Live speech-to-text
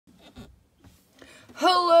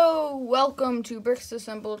Hello, welcome to Bricks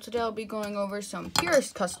Assembled. Today I'll be going over some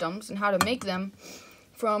Purist customs and how to make them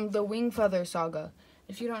from the Wing Feather saga.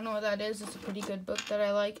 If you don't know what that is, it's a pretty good book that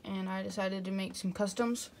I like, and I decided to make some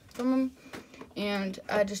customs from them. And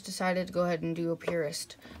I just decided to go ahead and do a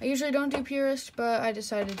Purist. I usually don't do Purist, but I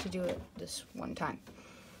decided to do it this one time.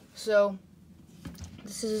 So,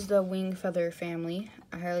 this is the Wing Feather family.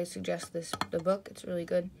 I highly suggest the book. It's really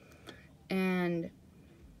good. And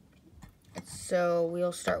so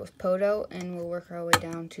we'll start with Poto, and we'll work our way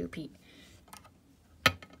down to Pete.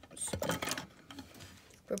 So,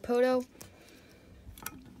 for Poto,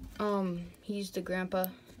 he's the grandpa,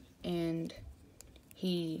 and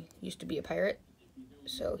he used to be a pirate.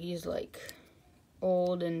 So he's like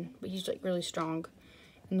old, but he's like really strong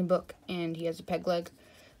in the book, and he has a peg leg.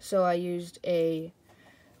 So I used a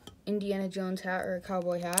Indiana Jones hat or a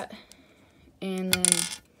cowboy hat, and then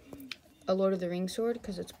a Lord of the Rings sword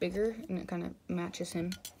because it's bigger and it kind of matches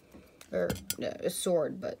him, or a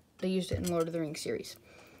sword, but they used it in Lord of the Rings series.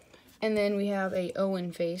 And then we have a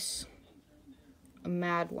Owen face, a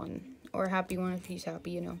mad one, or a happy one if he's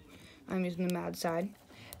happy, you know. I'm using the mad side.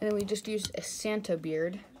 And then we just used a Santa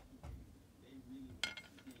beard,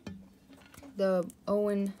 the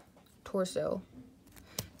Owen torso,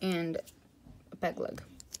 and a peg leg,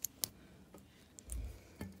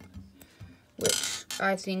 which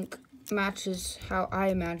I think matches how I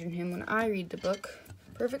imagine him when I read the book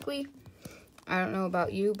perfectly. I don't know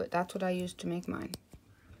about you, but that's what I used to make mine.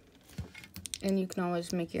 And you can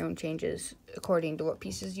always make your own changes according to what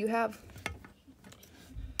pieces you have.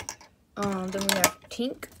 Then we have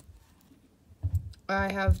Tink.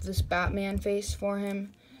 I have this Batman face for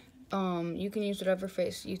him. You can use whatever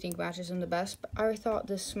face you think matches him the best, but I thought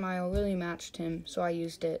this smile really matched him, so I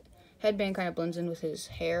used it. Headband kind of blends in with his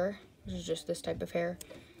hair, which is just this type of hair.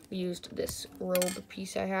 We used this robe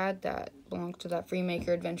piece I had that belongs to that Freemaker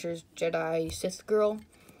Adventures Jedi Sith girl.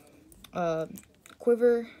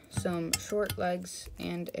 Quiver, some short legs,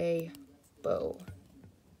 and a bow.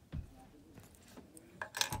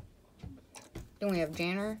 Then we have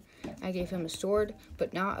Janner. I gave him a sword,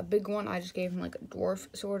 but not a big one. I just gave him like a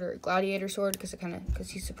dwarf sword or a gladiator sword because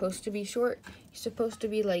he's supposed to be short. He's supposed to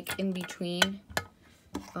be like in between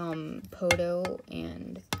Poto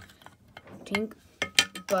and Tink.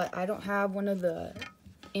 But I don't have one of the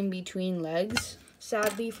in-between legs,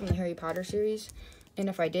 sadly, from the Harry Potter series. And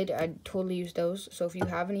if I did, I'd totally use those. So if you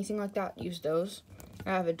have anything like that, use those.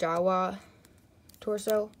 I have a Jawa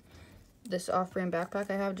torso. This off-brand backpack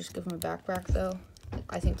I have, just give him a backpack, though.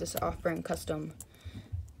 I think this off-brand custom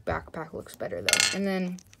backpack looks better, though. And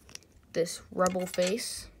then this rebel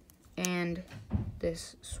face and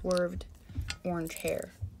this swerved orange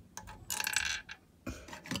hair.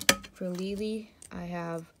 For Lily, I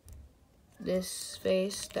have this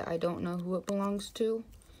face that I don't know who it belongs to,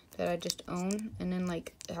 that I just own, and then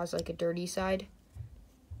like it has like a dirty side,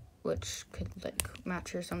 which could like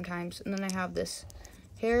match her sometimes. And then I have this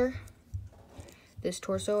hair, this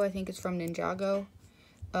torso, I think it's from Ninjago,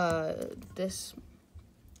 this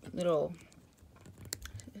little,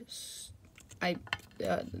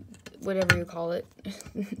 whatever you call it,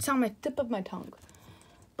 it's on the tip of my tongue,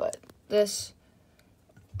 but this,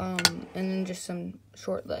 and then just some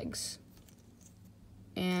short legs.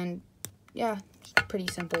 And yeah, it's pretty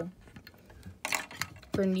simple.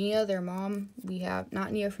 For Nia, their mom, we have,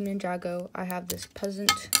 not Nia from Ninjago, I have this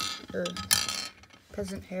peasant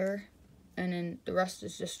hair, and then the rest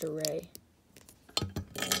is just a Ray.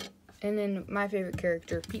 And then my favorite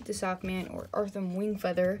character, Pete the Sockman, or Arthur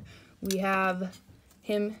Wingfeather, we have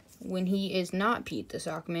him when he is not Pete the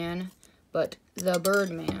Sockman, but the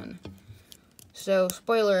Birdman. So,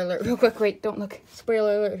 spoiler alert, real quick, wait, don't look.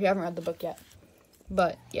 Spoiler alert if you haven't read the book yet.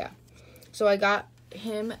 But, yeah. So, I got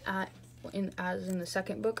him as in the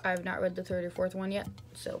second book. I have not read the third or fourth one yet.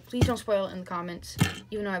 So, please don't spoil it in the comments,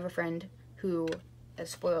 even though I have a friend who has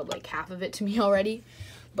spoiled, like, half of it to me already.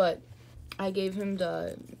 But, I gave him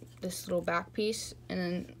this little back piece, and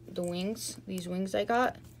then the wings, these wings I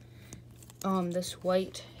got. This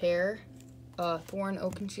white hair, Thorn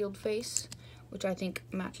Oakenshield face, which I think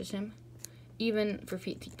matches him. Even for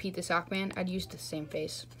Pete the Sockman, I'd use the same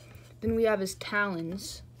face. Then we have his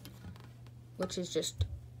talons, which is just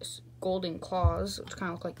golden claws, which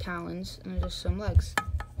kind of look like talons, and just some legs.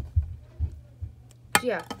 So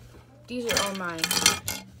yeah, these are all my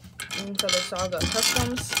Wing Feather Saga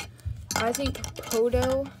customs. I think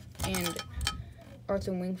Poto and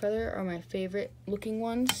Arthur Wingfeather are my favorite looking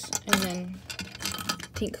ones, and then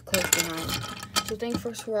Tink close behind. So thanks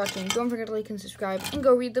for watching. Don't forget to like and subscribe, and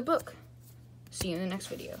go read the book. See you in the next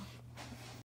video.